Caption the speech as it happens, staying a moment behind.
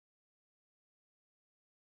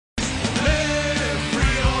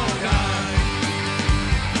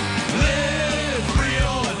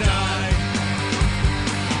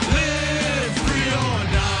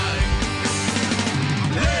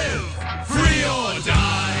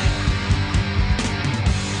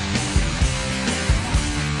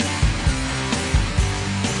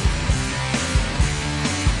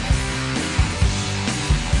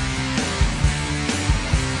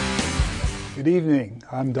Good evening.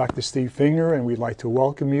 I'm Dr. Steve Finger, and we'd like to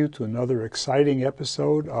welcome you to another exciting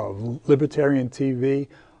episode of Libertarian TV,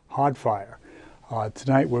 Hardfire.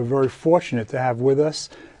 Tonight we're very fortunate to have with us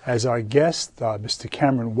as our guest Mr.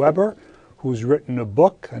 Cameron WEBER, who's written a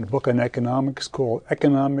book on economics called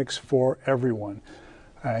Economics for Everyone.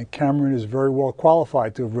 Cameron is very well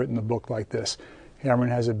qualified to have written a book like this.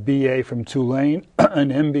 Cameron has a BA from Tulane,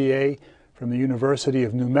 an MBA from the University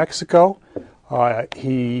of New Mexico.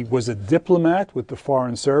 He was a diplomat with the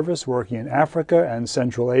Foreign Service working in Africa and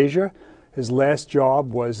Central Asia. His last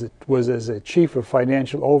job was as a chief of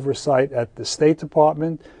financial oversight at the State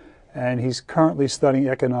Department, and he's currently studying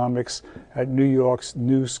economics at New York's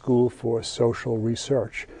New School for Social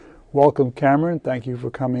Research. Welcome, Cameron. Thank you for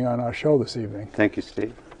coming on our show this evening. Thank you,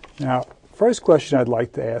 Steve. Now, first question I'd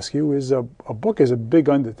like to ask you is a book is a big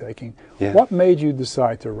undertaking. Yeah. What made you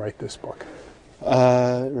decide to write this book?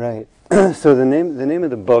 Right. So the name of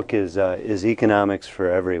the book is Economics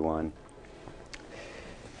for Everyone,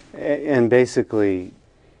 and basically,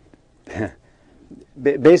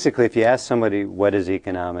 if you ask somebody what is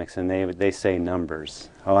economics, and they say numbers.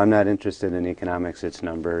 Oh, I'm not interested in economics; it's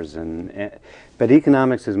numbers. But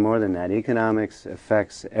economics is more than that. Economics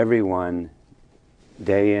affects everyone,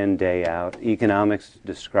 day in, day out. Economics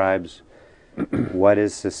describes what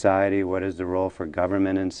is society? What is the role for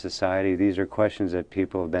government in society? These are questions that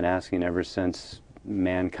people have been asking ever since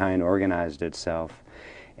mankind organized itself.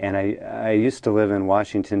 And I used to live in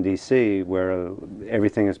Washington, D.C., where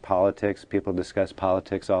everything is politics. People discuss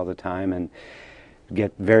politics all the time and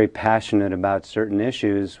get very passionate about certain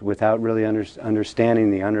issues without really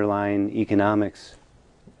understanding the underlying economics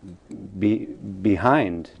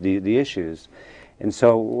behind the issues. And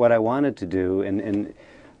so what I wanted to do, and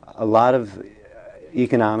a lot of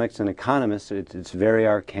economics and economists, it's very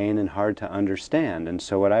arcane and hard to understand. And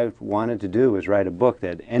so what I wanted to do was write a book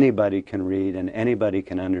that anybody can read and anybody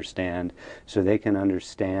can understand, so they can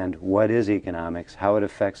understand what is economics, how it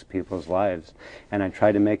affects people's lives. And I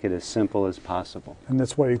try to make it as simple as possible. And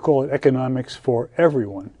that's why you call it Economics for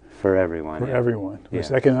Everyone. For everyone. For everyone.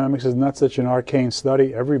 Because Yeah. economics is not such an arcane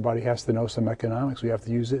study. Everybody has to know some economics. We have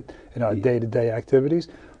to use it in our day-to-day activities.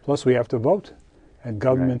 Plus, we have to vote. And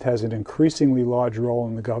government has an increasingly large role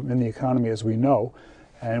in the economy, as we know.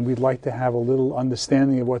 And we'd like to have a little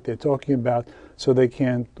understanding of what they're talking about, so they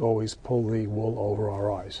can't always pull the wool over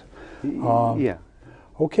our eyes. Yeah.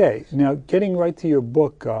 Okay. Now, getting right to your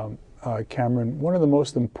book, Cameron, one of the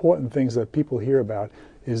most important things that people hear about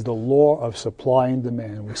is the law of supply and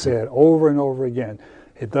demand. We say it over and over again.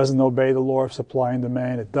 It doesn't obey the law of supply and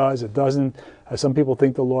demand. It does. It doesn't. Some people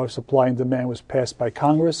think the law of supply and demand was passed by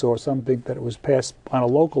Congress, or some think that it was passed on a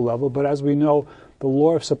local level. But as we know, the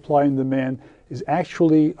law of supply and demand is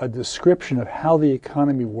actually a description of how the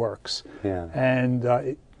economy works. Yeah. And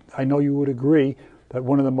I know you would agree that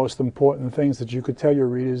one of the most important things that you could tell your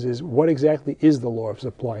readers is what exactly is the law of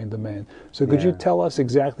supply and demand. So could you tell us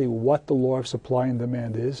exactly what the law of supply and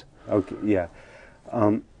demand is? Okay. Yeah.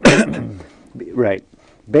 Right.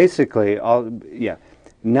 Basically,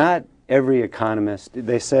 not every economist.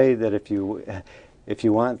 They say that if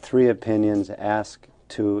you want three opinions, ask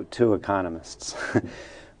two economists.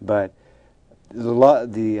 But the law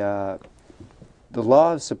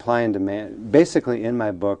of supply and demand. Basically, in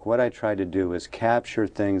my book, what I try to do is capture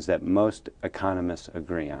things that most economists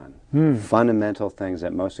agree on. Fundamental things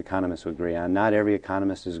that most economists would agree on. Not every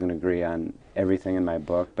economist is going to agree on everything in my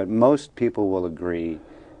book, but most people will agree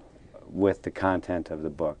with the content of the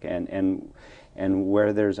book, and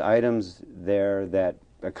where there's items there that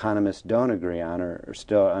economists don't agree on or are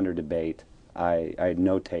still under debate, I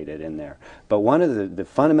notate it in there. But one of the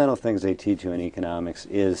fundamental things they teach you in economics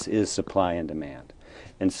is supply and demand.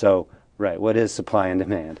 And so, right, what is supply and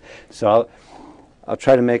demand? So I'll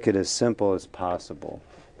try to make it as simple as possible.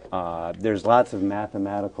 There's lots of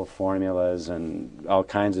mathematical formulas and all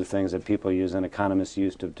kinds of things that people use and economists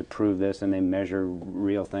use to prove this, and they measure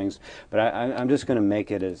real things. But I'm just going to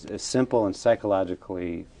make it as simple and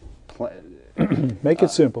psychologically... Make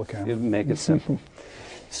it simple, Cameron. Make it simple.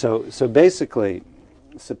 So basically,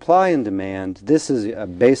 supply and demand, this is a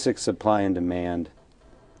basic supply and demand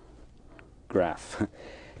graph.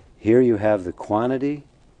 Here you have the quantity,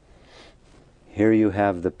 here you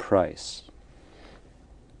have the price.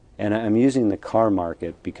 And I'm using the car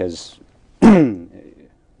market because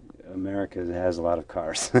America has a lot of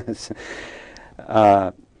cars.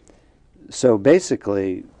 So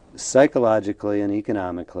basically, psychologically and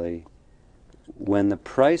economically, when the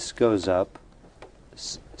price goes up,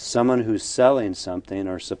 someone who's selling something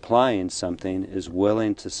or supplying something is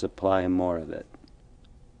willing to supply more of it.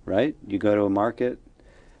 Right? You go to a market,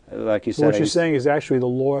 like you So said, what you're saying is actually the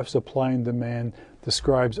law of supply and demand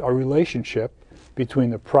describes a relationship between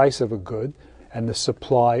the price of a good and the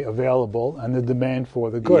supply available and the demand for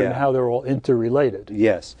the good, and how they're all interrelated.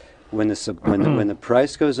 Yes. When the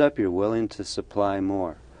price goes up, you're willing to supply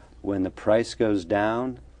more. When the price goes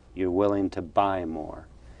down, you're willing to buy more.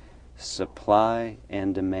 Supply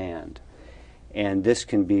and demand. And this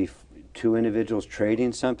can be two individuals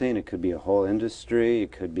trading something. It could be a whole industry.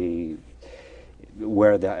 It could be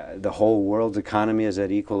where the whole world's economy is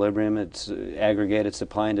at equilibrium. It's aggregated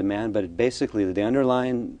supply and demand. But basically, the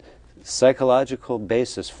underlying psychological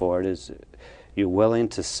basis for it is you're willing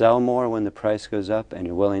to sell more when the price goes up, and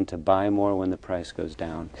you're willing to buy more when the price goes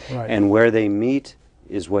down. Right. And where they meet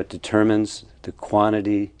is what determines the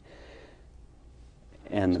quantity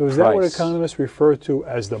and the price. So is that what economists refer to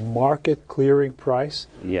as the market clearing price?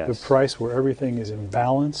 Yes. The price where everything is in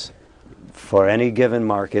balance? For any given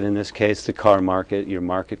market, in this case the car market, your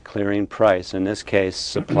market clearing price, in this case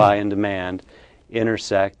supply and demand,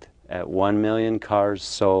 intersect at 1 million cars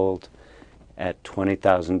sold at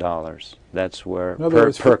 $20,000. That's where In other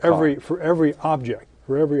words, per for every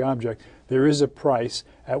object, there is a price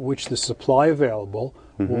at which the supply available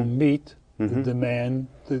will meet the demand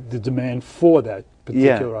for that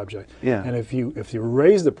particular object. Yeah. And if you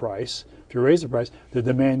raise the price, the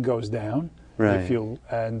demand goes down. Right.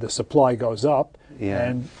 And the supply goes up, Yeah.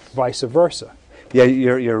 and vice versa. Yeah,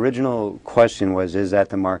 your original question was, is that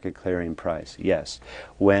the market clearing price? Yes.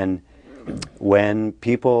 When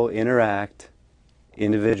people interact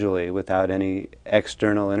individually without any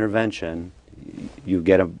external intervention, you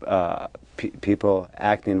get people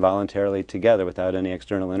acting voluntarily together without any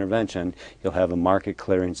external intervention, you'll have a market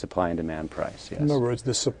clearing supply and demand price. Yes. In other words,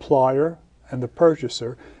 the supplier and the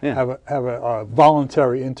purchaser have a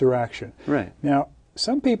voluntary interaction. Right. Now,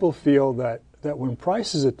 some people feel that when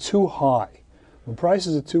prices are too high,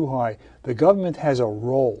 the government has a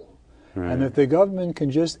role, and that the government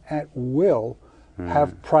can just at will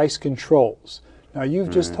have price controls. Now, you've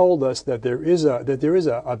just told us that there is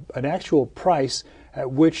an actual price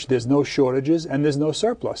at which there's no shortages and there's no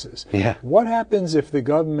surpluses. Yeah. What happens if the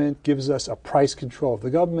government gives us a price control? If the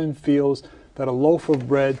government feels that a loaf of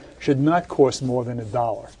bread should not cost more than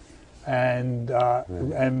 $1, and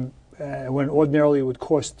when ordinarily it would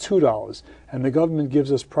cost $2, and the government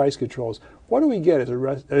gives us price controls, what do we get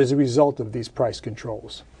as a result of these price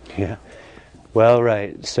controls? Yeah. Well,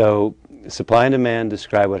 right. So supply and demand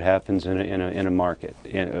describe what happens in a market.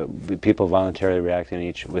 People voluntarily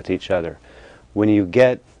reacting with each other. When you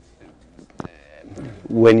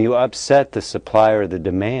upset the supply or the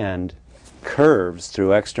demand curves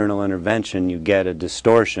through external intervention, you get a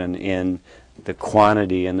distortion in the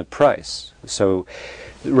quantity and the price. So,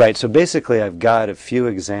 right. So basically, I've got a few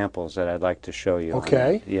examples that I'd like to show you.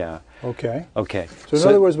 Okay. Yeah. Okay. Okay. So in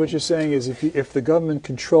other words, what you're saying is if the government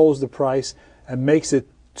controls the price and makes it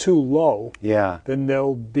too low, then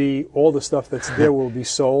there'll be all the stuff that's there will be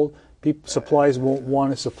sold. Suppliers won't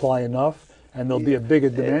want to supply enough, and there'll be a bigger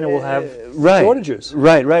demand, and we'll have shortages.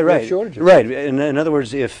 Right. Shortages. Right. In other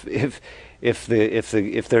words, if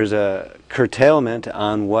there's a curtailment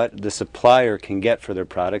on what the supplier can get for their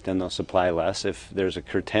product, then they'll supply less. If there's a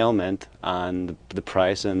curtailment on the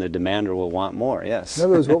price, then the demander will want more. Yes. In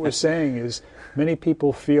other words, what we're saying is many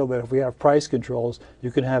people feel that if we have price controls, you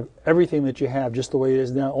can have everything that you have just the way it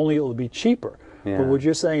is now, only it will be cheaper. Yeah. But what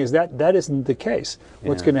you're saying is that isn't the case.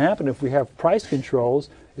 What's going to happen if we have price controls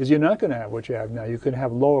is you're not going to have what you have now. You can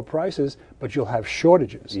have lower prices, but you'll have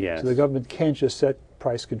shortages. Yes. So the government can't just set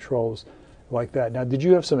price controls like that. Now, did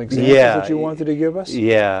you have some examples that you wanted to give us?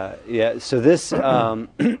 Yeah. So this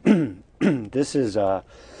this is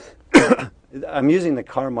I'm using the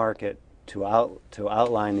car market to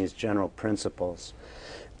outline these general principles,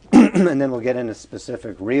 and then we'll get into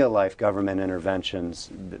specific real life government interventions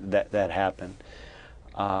that happen.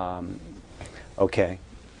 Okay.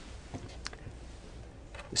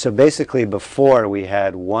 So basically, before we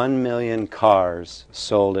had 1 million cars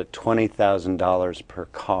sold at $20,000 per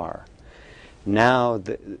car. Now,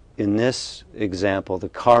 in this example, the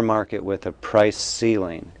car market with a price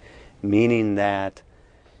ceiling, meaning that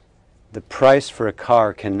the price for a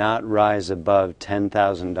car cannot rise above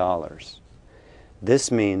 $10,000.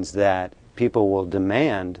 This means that people will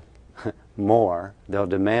demand more. They'll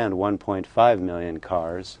demand 1.5 million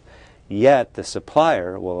cars, yet the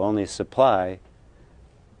supplier will only supply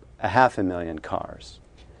 500,000 cars.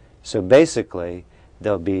 So basically,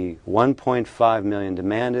 there'll be 1.5 million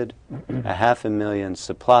demanded, 500,000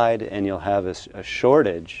 supplied, and you'll have a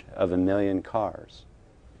shortage of 1 million cars.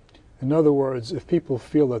 In other words, if people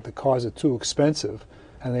feel that the cars are too expensive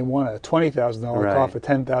and they want a $20,000 car for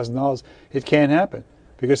 $10,000, it can't happen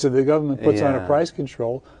because if the government puts on a Yeah. price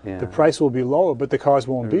control, Yeah. the price will be lower, but the cars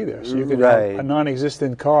won't be there. So you can Right. have a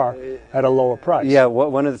non-existent car at a lower price. Yeah,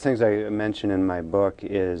 one of the things I mention in my book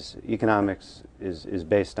is economics is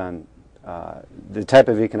based on, the type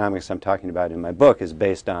of economics I'm talking about in my book is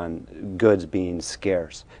based on goods being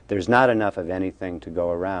scarce. There's not enough of anything to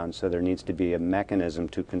go around, so there needs to be a mechanism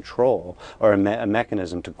to control, or a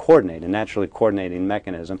mechanism to coordinate, a naturally coordinating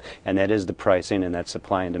mechanism, and that is the pricing, and that's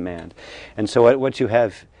supply and demand. And so what you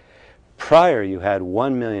have, prior you had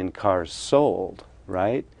 1 million cars sold,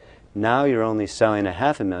 right? Now you're only selling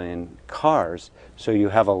 500,000 cars, so you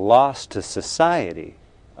have a loss to society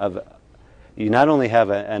of, you not only have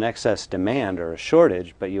an excess demand or a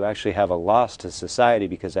shortage, but you actually have a loss to society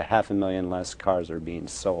because 500,000 less cars are being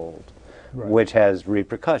sold, Right. which has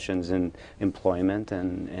repercussions in employment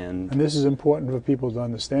and And this is important for people to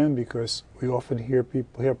understand, because we often hear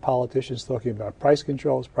politicians talking about price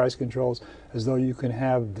controls, as though you can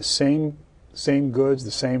have the same goods,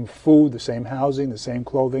 the same food, the same housing, the same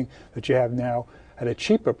clothing that you have now at a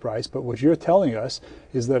cheaper price. But what you're telling us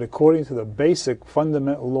is that according to the basic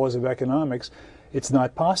fundamental laws of economics, it's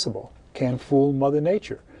not possible. Can't fool Mother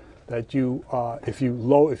Nature. That if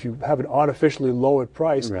you have an artificially lowered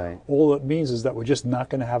price, Right. all it means is that we're just not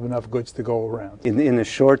going to have enough goods to go around. in the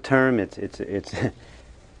short term, it's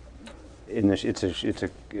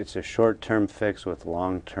a short-term fix with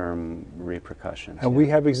long-term repercussions. And we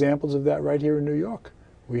have examples of that right here in New York.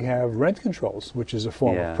 We have rent controls, which is a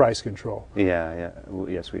form Yeah. of price control. Yeah.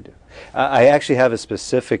 Yes, we do. I actually have a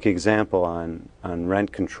specific example on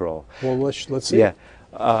rent control. Well, let's see. Yeah.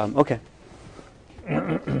 Okay.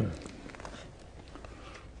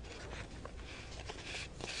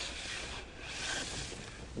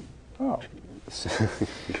 Oh,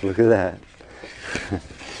 Look at that.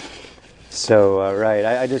 So, right,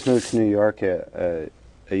 I just moved to New York a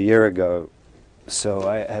year ago, so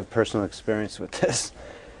I have personal experience with this.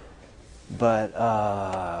 But,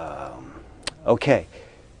 okay.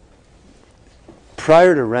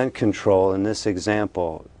 Prior to rent control, in this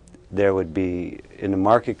example, there would be, in the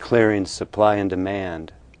market clearing supply and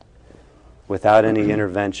demand, without any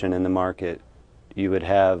intervention in the market, you would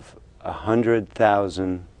have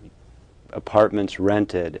 100,000 apartments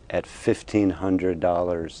rented at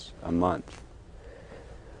 $1,500 a month.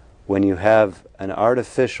 When you have an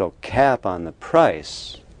artificial cap on the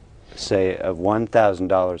price, say of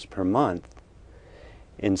 $1,000 per month,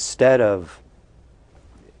 instead of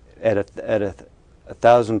at a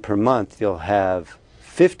 1,000 per month, you'll have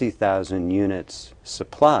 50,000 units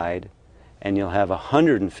supplied, and you'll have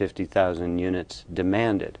 150,000 units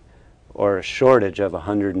demanded, or a shortage of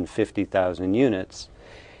 150,000 units.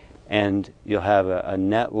 And you'll have a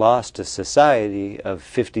net loss to society of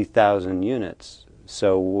 50,000 units.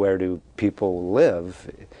 So where do people live?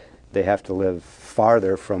 They have to live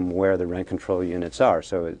farther from where the rent control units are.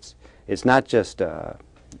 So it's not just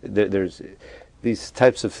there's these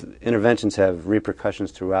types of interventions have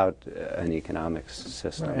repercussions throughout an economics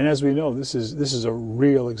system. right. And as we know, this is a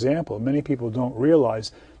real example. Many people don't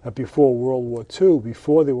realize that before World War II,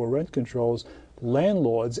 before there were rent controls,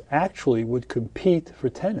 landlords actually would compete for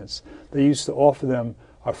tenants. They used to offer them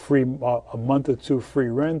a month or two free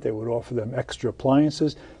rent. They would offer them extra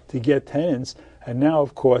appliances to get tenants. And now,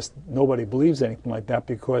 of course, nobody believes anything like that,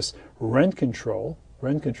 because rent control,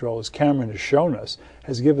 as Cameron has shown us,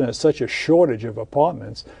 has given us such a shortage of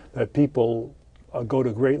apartments that people go to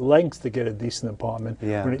great lengths to get a decent apartment,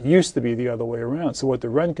 Yeah. when it used to be the other way around. So what the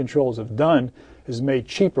rent controls have done is made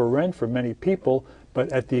cheaper rent for many people, but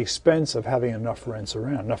at the expense of having enough rents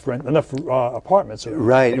around, enough apartments around.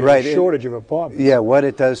 Right, There's right. a shortage of apartments. Yeah, what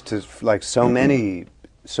it does to like so many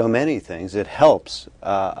things, it helps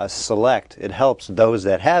it helps those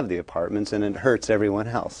that have the apartments, and it hurts everyone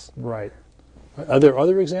else. Right. Are there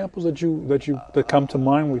other examples that come to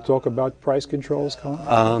mind when we talk about price controls,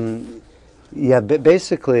 Colin? Yeah,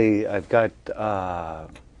 basically, I've got.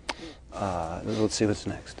 Let's see what's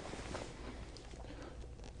next.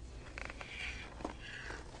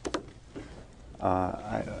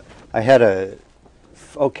 I had a.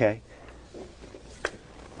 Okay.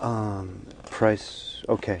 Price.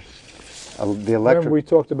 Okay. The Remember electric. we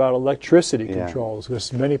talked about electricity Yeah. controls,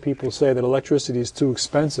 because many people say that electricity is too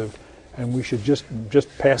expensive, and we should just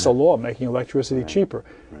pass a law making electricity cheaper.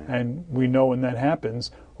 Right. And we know when that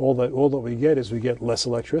happens, all that we get less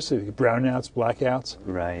electricity, brownouts, blackouts.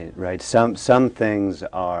 Right. Some things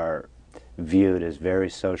are viewed as very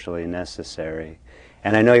socially necessary,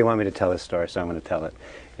 and I know you want me to tell this story, so I'm going to tell it.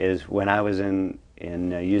 Is when I was in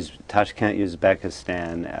Tashkent,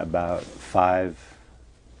 Uzbekistan, about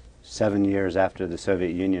 7 years after the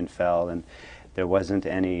Soviet Union fell, and there wasn't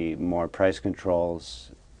any more price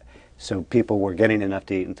controls so people were getting enough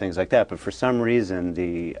to eat and things like that. But for some reason,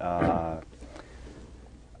 the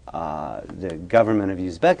government of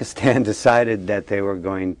Uzbekistan decided that they were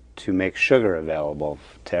going to make sugar available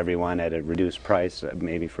to everyone at a reduced price,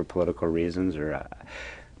 maybe for political reasons, or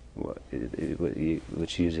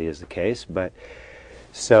which usually is the case. But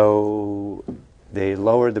so they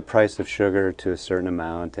lowered the price of sugar to a certain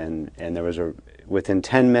amount, and there was within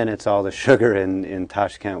 10 minutes all the sugar in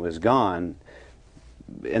Tashkent was gone,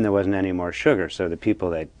 and there wasn't any more sugar. So the people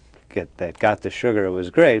that got the sugar, it was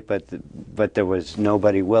great, but there was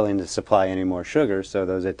nobody willing to supply any more sugar, so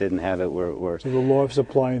those that didn't have it were so the law of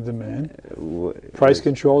supply and demand, price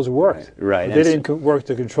controls worked. Right. But they didn't work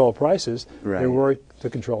to control prices. Right. They worked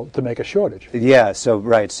to make a shortage. Yeah, so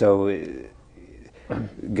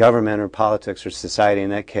government or politics or society in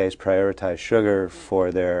that case prioritized sugar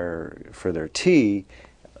for their tea.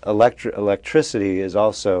 Electricity is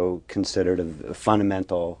also considered a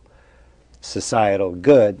fundamental societal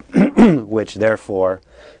good, which therefore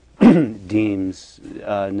deems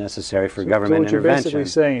necessary for government intervention. So what you're basically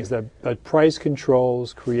saying is that price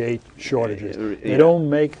controls create shortages. They don't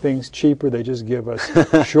make things cheaper, they just give us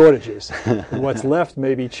shortages. What's left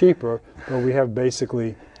may be cheaper, but we have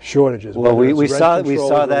basically shortages. Well, we saw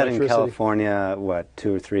that in California, what,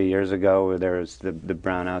 2 or 3 years ago, where there was the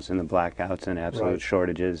brownouts and the blackouts and absolute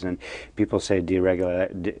shortages, and people say it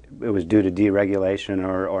was due to deregulation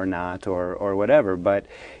or not or whatever. But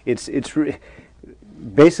it's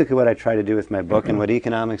basically what I try to do with my book, and what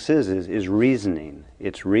economics is reasoning.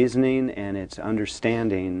 It's reasoning and it's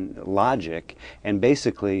understanding logic. And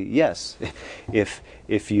basically, yes,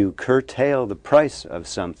 if you curtail the price of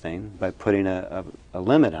something by putting a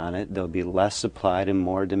limit on it, there'll be less supplied and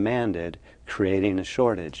more demanded, creating a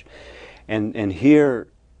shortage. And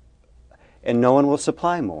no one will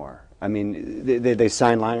supply more. I mean, they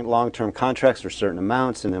sign long-term contracts for certain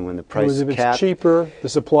amounts, and then when the price is capped, if it's cheaper, the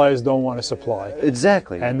suppliers don't want to supply.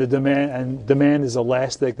 Exactly. And the demand is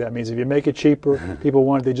elastic. That means if you make it cheaper, people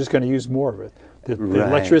want it. They're just going to use more of it. The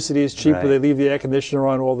electricity is cheaper. They leave the air conditioner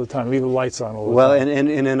on all the time. Leave the lights on all the time. Well, and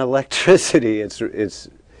in electricity, it's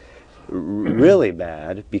really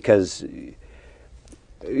bad because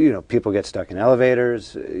people get stuck in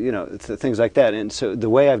elevators, things like that. And so the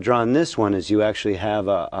way I've drawn this one is you actually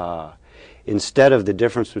have instead of the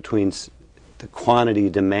difference between the quantity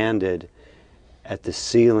demanded at the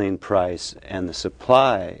ceiling price and the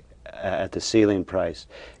supply at the ceiling price,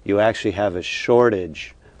 you actually have a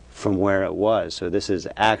shortage from where it was. So this is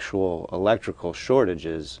actual electrical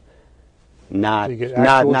shortages, not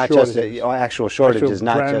just actual shortages,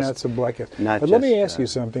 not just blackouts. But let me ask you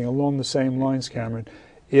something along the same lines, Cameron.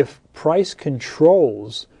 If price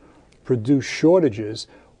controls produce shortages,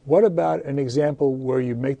 what about an example where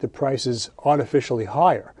you make the prices artificially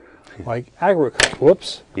higher, like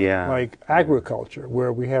agriculture? Like agriculture,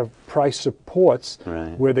 where we have price supports,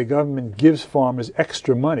 where the government gives farmers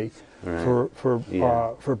extra money for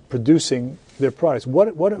producing their products.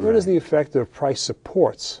 What is the effect of price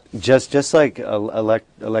supports? Just like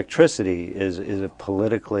electricity is a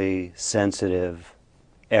politically sensitive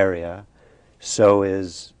area, so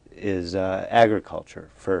is agriculture.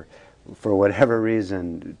 For whatever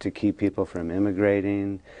reason, to keep people from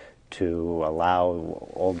immigrating, to allow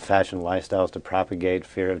old-fashioned lifestyles to propagate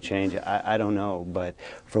fear of change, I don't know. But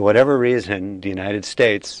for whatever reason, the United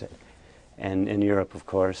States and Europe, of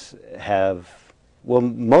course,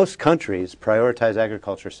 most countries prioritize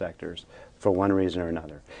agriculture sectors for one reason or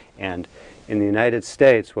another. And in the United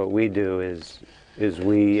States, what we do is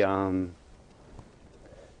we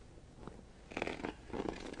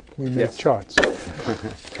make charts.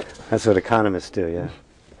 That's what economists do, yeah.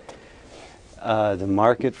 The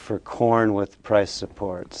market for corn with price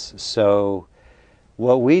supports. So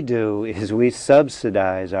what we do is we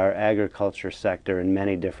subsidize our agriculture sector in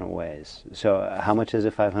many different ways. So how much is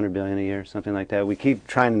it, $500 billion a year, something like that? We keep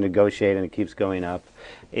trying to negotiate and it keeps going up.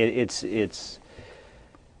 It's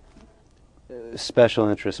special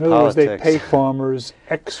interest politics. In other words, they pay farmers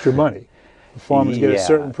extra money. The farmers get a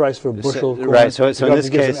certain price for a bushel of corn. Right. So in this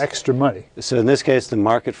case, them extra money. So in this case, the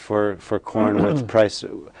market for corn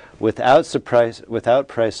without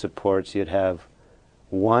price supports, you'd have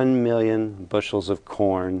 1 million bushels of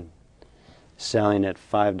corn selling at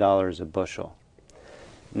 $5 a bushel.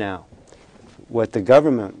 Now, what the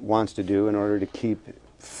government wants to do in order to keep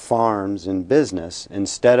farms in business,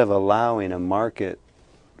 instead of allowing a market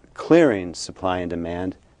clearing supply and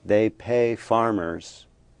demand, they pay farmers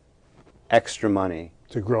extra money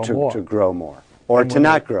to grow more, or to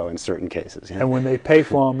not grow in certain cases. And when they pay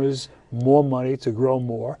farmers more money to grow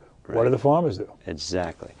more, What do the farmers do?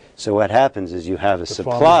 Exactly. So what happens is you have a The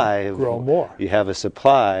supply farmers grow more. You have a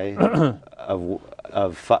supply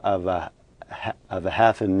of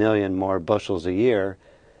 500,000 more bushels a year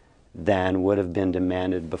than would have been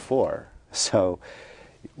demanded before. So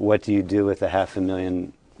what do you do with the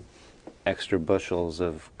 500,000 extra bushels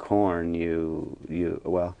of corn?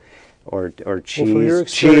 Or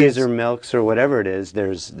cheese or milks or whatever it is.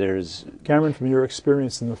 There's Cameron, from your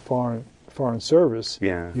experience in the foreign service,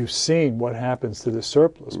 yeah. you've seen what happens to the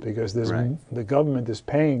surplus, because there's the government is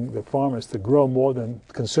paying the farmers to grow more than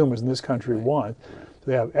consumers in this country want. So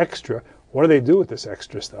they have extra. What do they do with this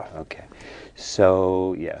extra stuff? Okay.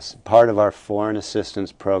 So, yes, part of our foreign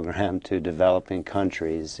assistance program to developing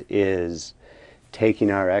countries is taking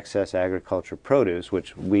our excess agriculture produce,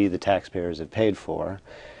 which we, the taxpayers, have paid for.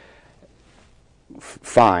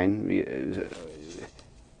 Fine.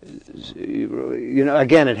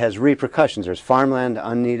 Again, it has repercussions. There's farmland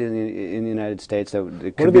unneeded in the United States that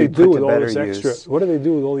could be put to better use. What do they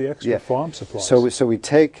do with all the extra farm supplies? So we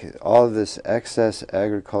take all of this excess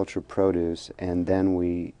agriculture produce, and then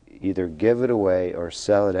we either give it away or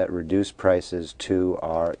sell it at reduced prices to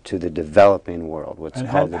the developing world.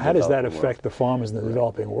 How does that affect the farmers in the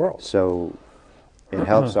developing world? So it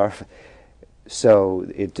helps our. So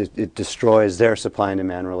it destroys their supply and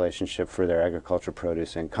demand relationship for their agricultural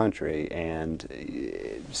produce in country, and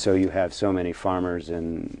so you have so many farmers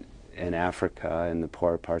in Africa, in the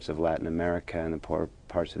poor parts of Latin America, and the poor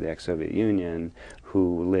parts of the ex-Soviet Union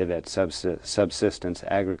who live at subsistence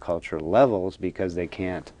agricultural levels because they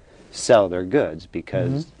can't sell their goods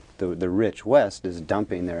because the rich West is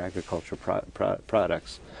dumping their agricultural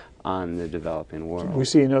products on the developing world. We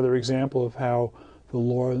see another example of how the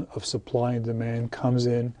law of supply and demand comes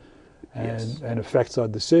in and affects our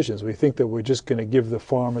decisions. We think that we're just going to give the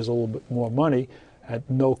farmers a little bit more money at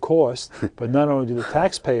no cost, but not only do the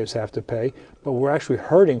taxpayers have to pay, but we're actually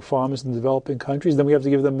hurting farmers in developing countries. Then we have to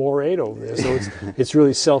give them more aid over there. So it's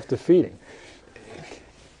really self-defeating.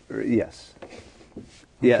 Yes.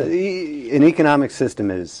 Yeah, an economic system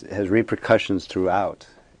has repercussions throughout.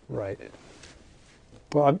 Right.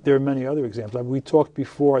 Well, there are many other examples. We talked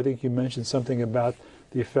before, I think you mentioned something about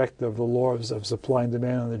the effect of the laws of supply and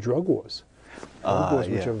demand on the drug wars. Drug wars,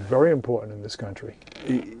 which are very important in this country.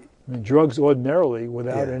 I mean, drugs ordinarily,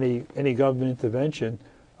 without any government intervention,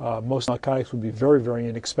 most narcotics would be very, very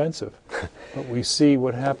inexpensive. But we see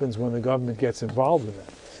what happens when the government gets involved in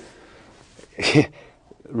that.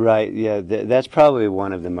 Right, yeah, that's probably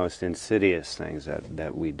one of the most insidious things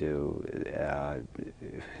that we do,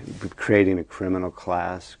 creating a criminal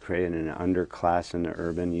class, creating an underclass in the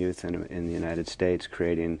urban youth in the United States,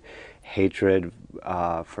 creating hatred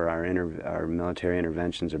for our military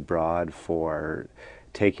interventions abroad, for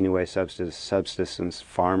taking away subsistence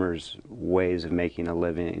farmers' ways of making a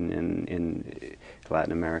living in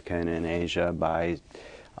Latin America and in Asia by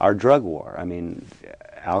our drug war. I mean,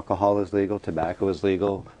 alcohol is legal, tobacco is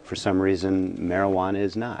legal. For some reason, marijuana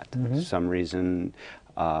is not. For some reason,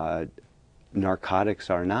 narcotics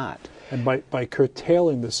are not. And by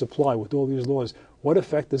curtailing the supply with all these laws, what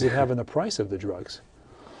effect does it have on the price of the drugs?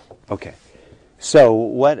 Okay. So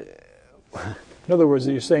what... In other words,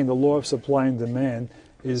 you're saying the law of supply and demand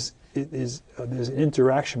there's an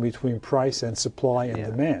interaction between price and supply and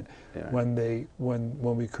demand. Yeah.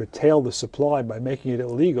 When we curtail the supply by making it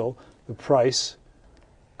illegal, the price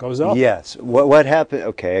goes up. Yes. What happened?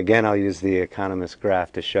 Okay. Again, I'll use the economist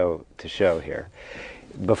graph to show here.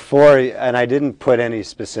 Before, and I didn't put any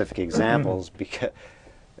specific examples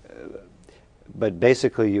but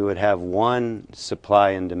basically you would have one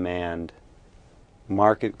supply and demand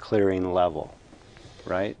market clearing level,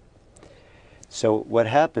 right? So what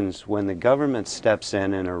happens when the government steps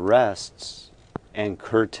in and arrests and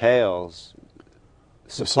curtails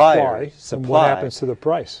supply, what happens to the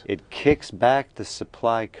price? It kicks back the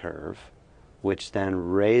supply curve, which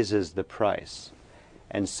then raises the price.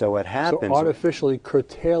 And so what happens... So artificially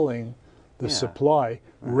curtailing the supply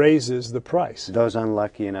raises the price. Those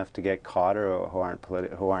unlucky enough to get caught or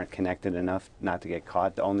who aren't connected enough not to get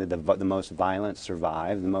caught, only the most violent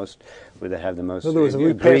survive, that have the most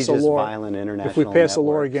egregious violent international If we pass a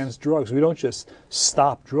law networks. against drugs, we don't just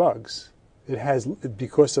stop drugs. It has,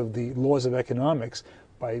 because of the laws of economics,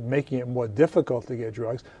 by making it more difficult to get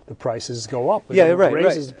drugs, the prices go up. Yeah, right. It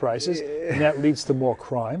raises the prices, and that leads to more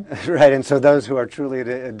crime. Right, and so those who are truly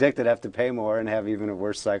addicted have to pay more and have even a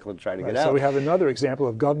worse cycle to try to get out. So we have another example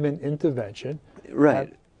of government intervention.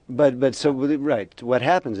 Right. But what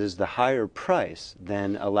happens is the higher price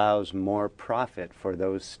then allows more profit for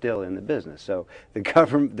those still in the business. So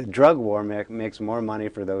the drug war makes more money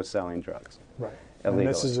for those selling drugs. Right. And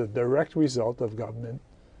this is a direct result of government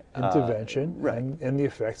intervention right. and the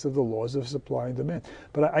effects of the laws of supply and demand.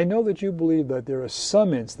 But I know that you believe that there are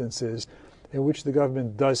some instances in which the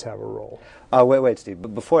government does have a role. Wait, Steve.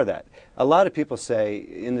 But before that, a lot of people say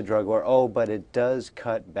in the drug war, oh, but it does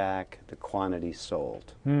cut back the quantity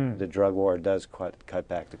sold. The drug war does cut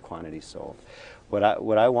back the quantity sold. What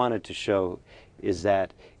I wanted to show is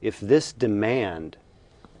that if this demand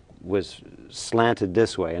was slanted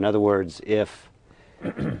this way, in other words, if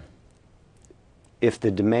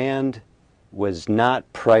the demand was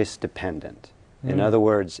not price dependent, in other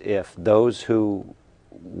words, if those who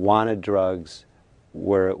wanted drugs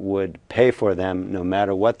would pay for them no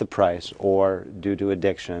matter what the price or due to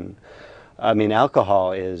addiction. I mean,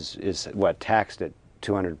 alcohol is what, taxed at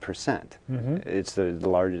 200%. It's the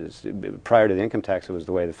largest. Prior to the income tax, it was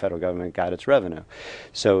the way the federal government got its revenue.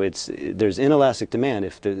 So there's inelastic demand.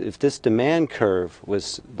 If this demand curve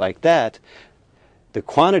was like that, the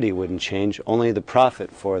quantity wouldn't change, only the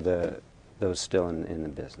profit for those still in the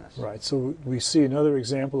business. Right. So we see another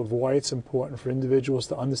example of why it's important for individuals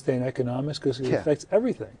to understand economics, because it affects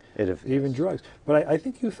everything, even drugs. But I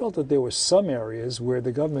think you felt that there were some areas where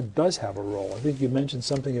the government does have a role. I think you mentioned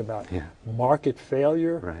something about market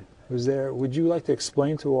failure. Right. Was there? Would you like to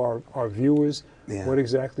explain to our viewers what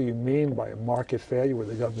exactly you mean by a market failure, where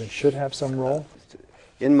the government should have some role?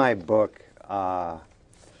 In my book,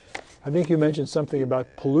 I think you mentioned something about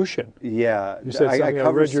pollution. Yeah. You said something, I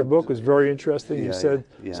read your book, was very interesting. You said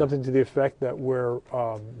something to the effect that where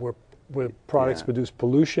products produce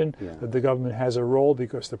pollution, that the government has a role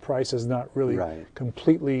because the price is not really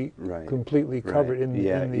completely covered in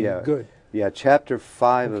the good. Yeah, chapter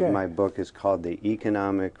 5 of my book is called The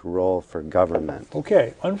Economic Role for Government.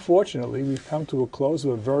 Okay, unfortunately, we've come to a close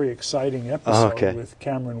of a very exciting episode with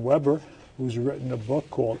Cameron WEBER, who's written a book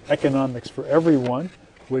called Economics for Everyone,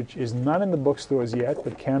 which is not in the bookstores yet,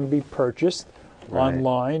 but can be purchased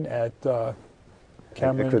online at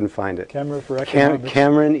Cameron. I couldn't find it. Cameron for Economics.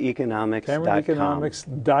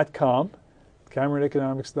 CameronEconomics.com.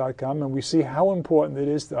 CameronEconomics.com. And we see how important it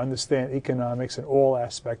is to understand economics in all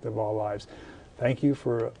aspects of our lives. Thank you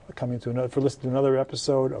for listening to another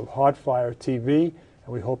episode of Hardfire TV, and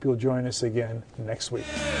we hope you'll join us again next week.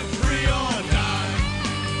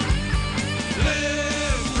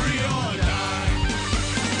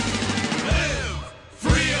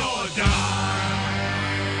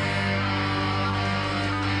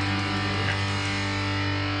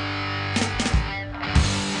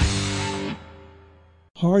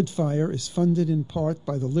 Hardfire is funded in part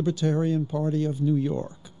by the Libertarian Party of New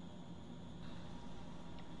York.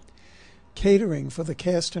 Catering for the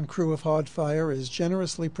cast and crew of Hardfire is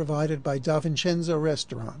generously provided by Da Vincenzo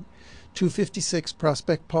Restaurant, 256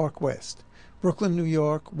 Prospect Park West, Brooklyn, New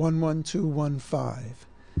York, 11215,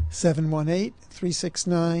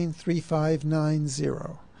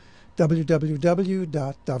 718-369-3590,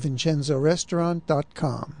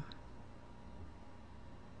 www.davincenzorestaurant.com.